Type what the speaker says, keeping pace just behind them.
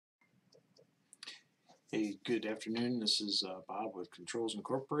Hey, good afternoon. This is Bob with Controls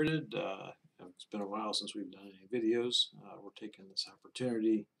Incorporated. It's been a while since we've done any videos. We're taking this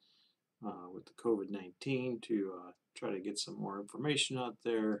opportunity with the COVID-19 to try to get some more information out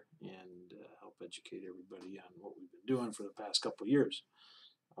there and help educate everybody on what we've been doing for the past couple of years.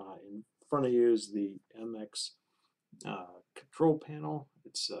 In front of you is the MX control panel.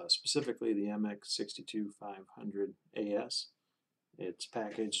 It's specifically the MX62500 AS. It's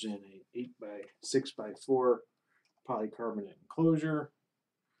packaged in a 8 by 6 by 4 polycarbonate enclosure,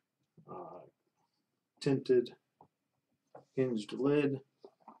 tinted hinged lid,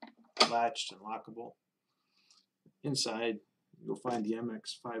 latched and lockable. Inside you'll find the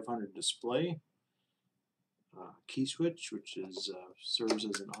MX500 display, key switch, which is serves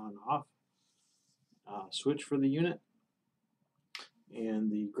as an on-off switch for the unit,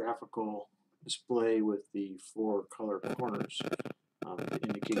 and the graphical display with the 4 color corners to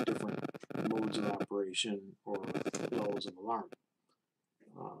indicate different modes of operation or levels of alarm.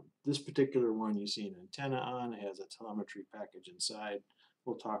 This particular one you see an antenna on. It has a telemetry package inside.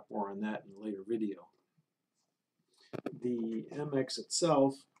 We'll talk more on that in a later video. The MX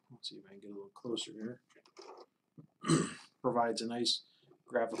itself, let's see if I can get a little closer here, provides a nice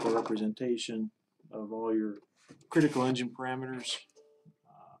graphical representation of all your critical engine parameters.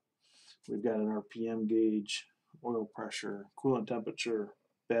 We've got an RPM gauge, oil pressure, coolant temperature,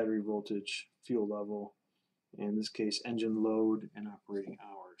 battery voltage, fuel level, in this case engine load and operating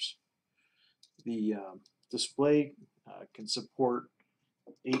hours. The display can support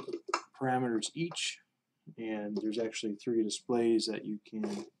 8 parameters each, and there's actually 3 displays that you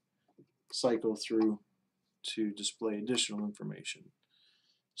can cycle through to display additional information.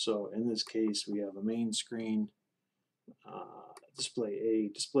 So in this case we have a main screen, display A.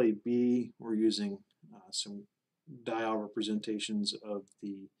 Display B, we're using some dial representations of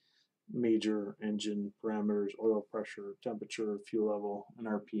the major engine parameters: oil pressure, temperature, fuel level, and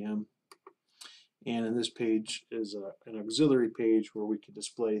RPM. And in this page is an auxiliary page where we can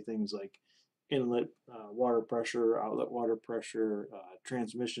display things like inlet water pressure, outlet water pressure,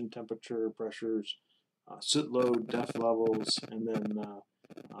 transmission temperature, pressures, soot load, depth levels, and then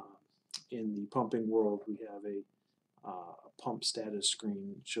in the pumping world we have a pump status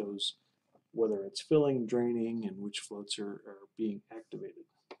screen that shows whether it's filling, draining, and which floats are being activated.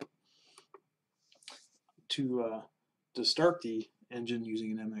 To start the engine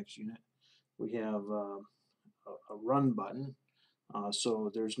using an MX unit, we have a run button, so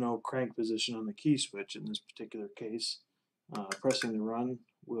there's no crank position on the key switch in this particular case. Pressing the run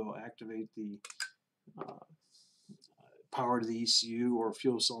will activate the power to the ECU or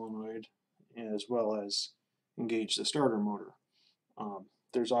fuel solenoid, as well as engage the starter motor.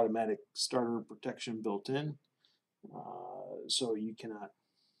 There's automatic starter protection built in, so you cannot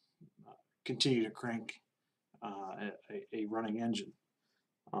continue to crank a running engine.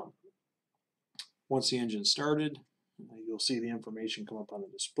 Once the engine started, you'll see the information come up on the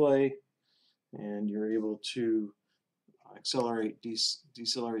display, and you're able to accelerate,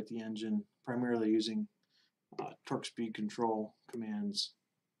 decelerate the engine primarily using torque speed control commands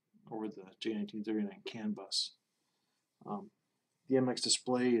over the J1939 CAN bus. The MX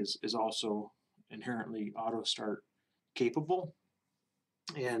display is also inherently auto start capable,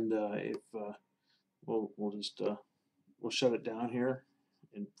 and we'll shut it down here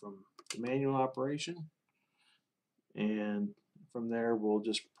from the manual operation, and from there we'll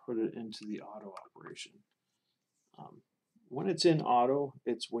just put it into the auto operation. When it's in auto,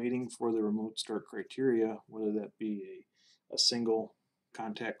 it's waiting for the remote start criteria, whether that be a single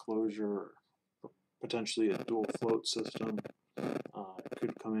contact closure or potentially a dual float system. It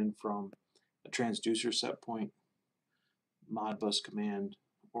could come in from a transducer set point, Modbus command,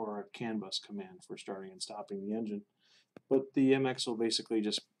 or a CAN bus command for starting and stopping the engine. But the MX will basically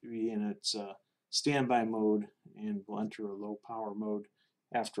just be in its standby mode and will enter a low power mode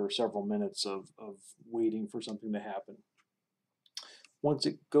after several minutes of waiting for something to happen. Once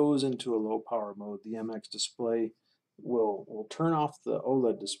it goes into a low power mode, the MX display will turn off the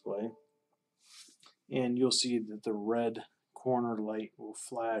OLED display, and you'll see that the red corner light will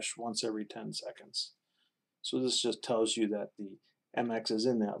flash once every 10 seconds. So this just tells you that the MX is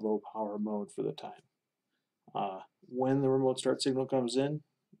in that low power mode for the time. When the remote start signal comes in,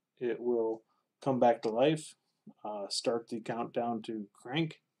 it will come back to life, start the countdown to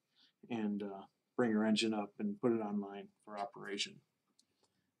crank, and bring your engine up and put it online for operation.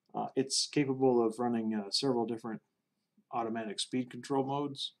 It's capable of running several different automatic speed control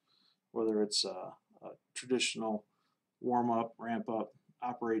modes, whether it's a traditional warm up, ramp up,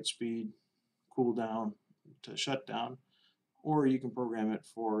 operate speed, cool down to shut down, or you can program it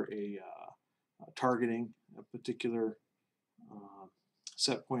for a targeting a particular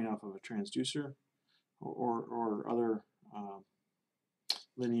set point off of a transducer or other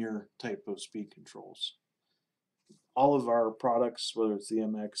linear type of speed controls. All of our products, whether it's the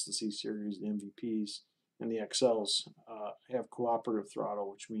MX, the C Series, the MVPs, and the XLs, have cooperative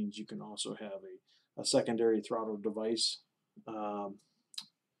throttle, which means you can also have a secondary throttle device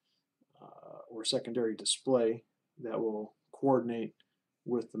or secondary display that will coordinate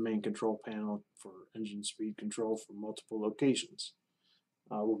with the main control panel for engine speed control from multiple locations.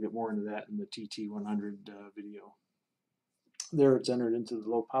 We'll get more into that in the TT100 video. There it's entered into the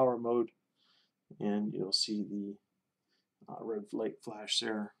low power mode, and you'll see the red light flash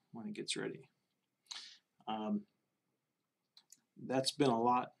there when it gets ready. That's been a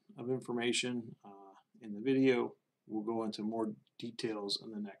lot of information in the video. We'll go into more details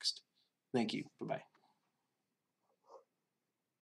in the next. Thank you. Bye-bye.